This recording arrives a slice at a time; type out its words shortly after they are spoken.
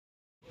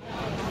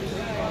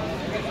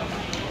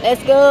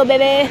Let's go,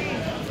 baby.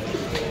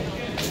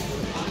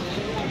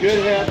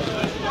 Good hit.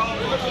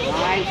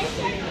 Nice.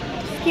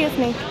 Excuse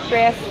me,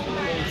 ref.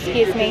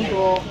 Excuse me.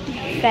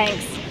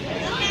 Thanks.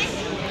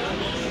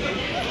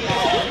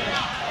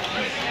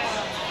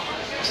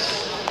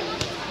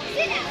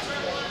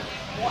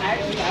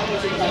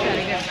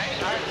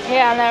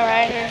 Yeah, I know,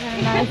 right?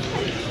 Nice.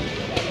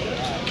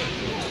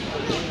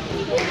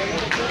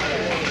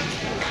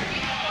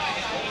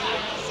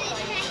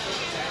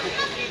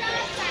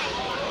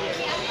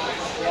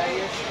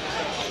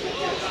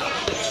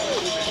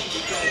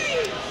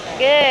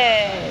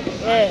 Good.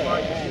 Good.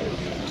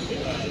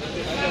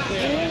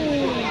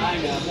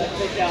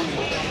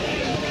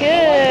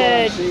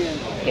 Good.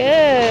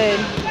 Good.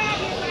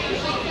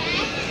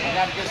 I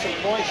got to get some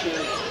points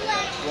here.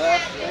 Well,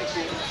 thank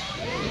you.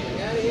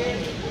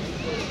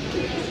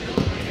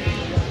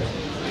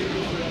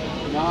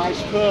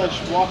 Nice push.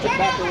 Walk it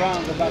back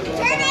around. Go back around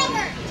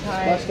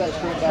behind. Bust that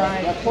straight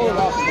back. Now pull it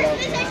off the glove.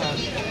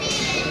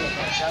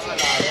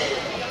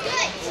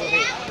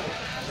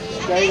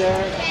 Stay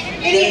there.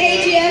 Any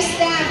AGF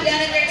staff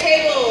down at their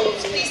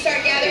tables, please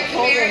start gathering the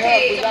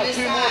barricades on this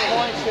side. We got 2 more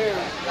points here.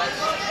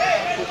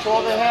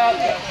 Control the hip.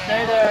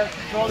 Stay there.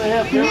 Control the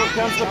hip. Here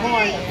comes the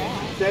point.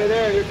 Stay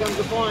there. Here comes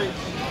the point.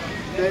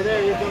 Stay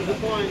there. Here comes the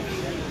point.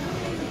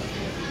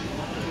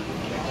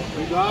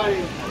 We got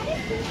him.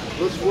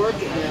 Let's work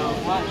it now.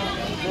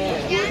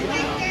 Let's work it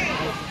now.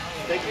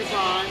 Take your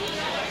time.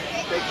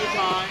 Take your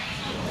time.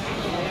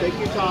 Take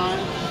your time.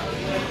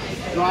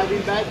 Drive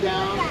him back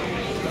down.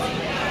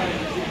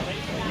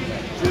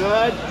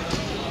 Good.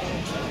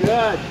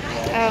 Good.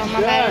 Oh,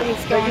 my bad.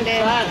 He's going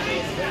down.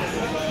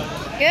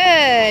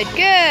 Good.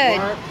 Good.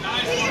 Work.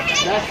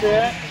 That's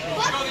it.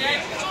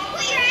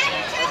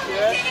 That's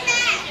it.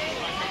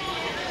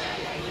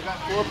 We got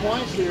 4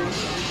 points here.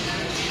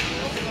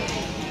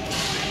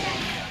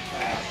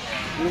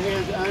 Your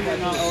hands under,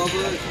 not over.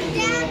 It's going to be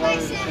a little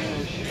harder to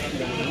finish.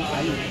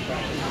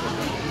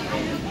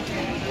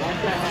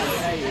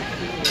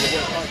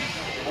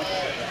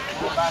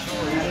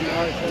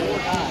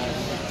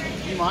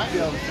 You might be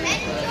able to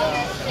finish that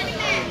out.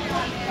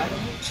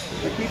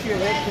 But keep your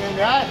head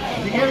turned out.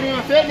 You giving him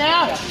a fit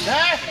now?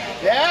 There?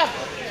 Yeah?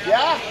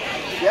 Yeah?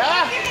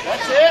 Yeah?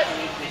 That's it?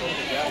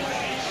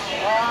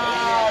 I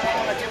don't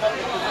want to give up the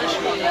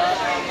position on that.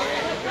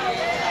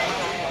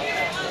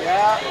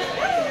 Yeah.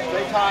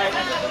 Stay tight.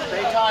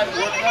 Stay tight.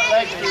 Work that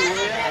leg through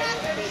here.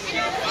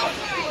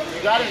 You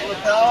got his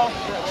lapel.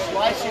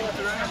 Slice him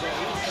through.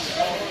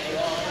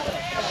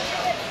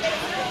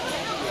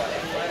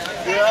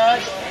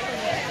 Good.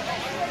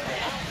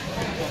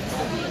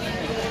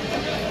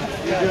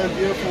 You're doing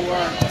beautiful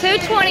work.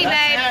 220,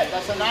 babe.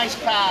 That's a nice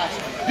pass.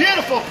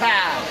 Beautiful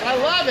pass. I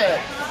love it.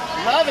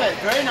 Love it.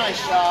 Very nice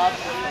job.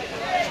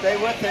 Stay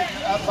with it.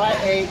 Up by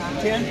 8.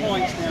 10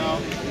 points now.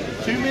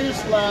 2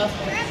 minutes left.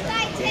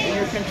 And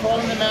you're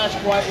controlling the match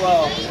quite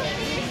well.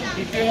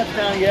 Keep your hips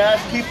down. Yes.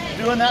 Keep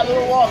doing that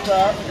little walk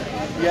up.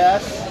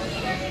 Yes.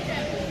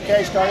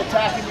 Okay, start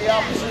attacking the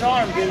opposite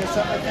arm. Give you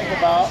something to think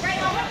about.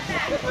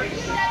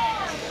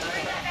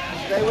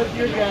 Stay with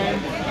your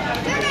game.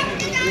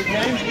 Your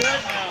game's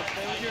good now.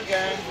 Stay with your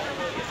game.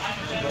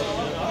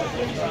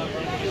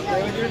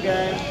 Stay with your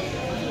game.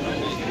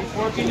 Keep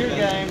working your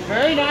game.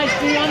 Very nice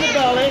knee on the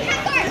belly.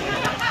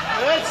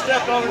 Good.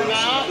 Step over the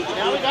mount.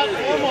 Now we got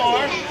 4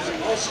 more.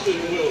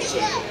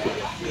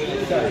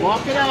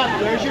 Walk it up.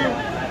 There's your.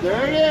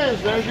 There it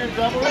is. There's your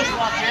double wrist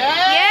lock.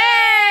 Yeah.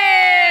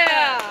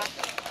 Yeah.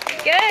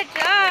 Good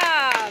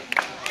job.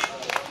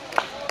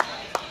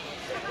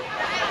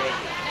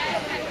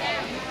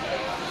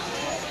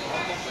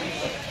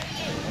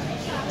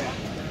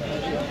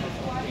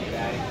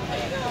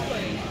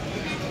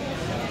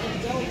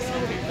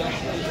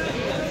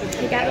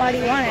 He got what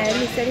he wanted.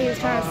 He said he was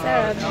trying to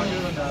sub.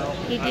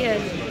 He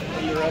did.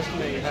 You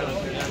underestimate your having a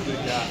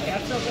good job. Yeah,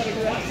 I've still got to do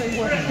that same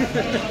work. I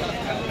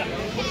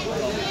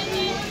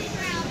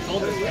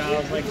told this guy, I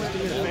was like, just do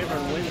me a favor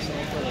and win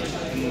something.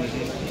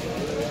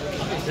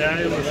 Yeah,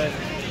 it was.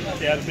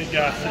 Yeah, the big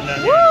guy sitting down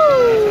here.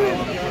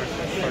 Woo!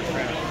 First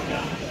round.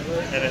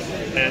 And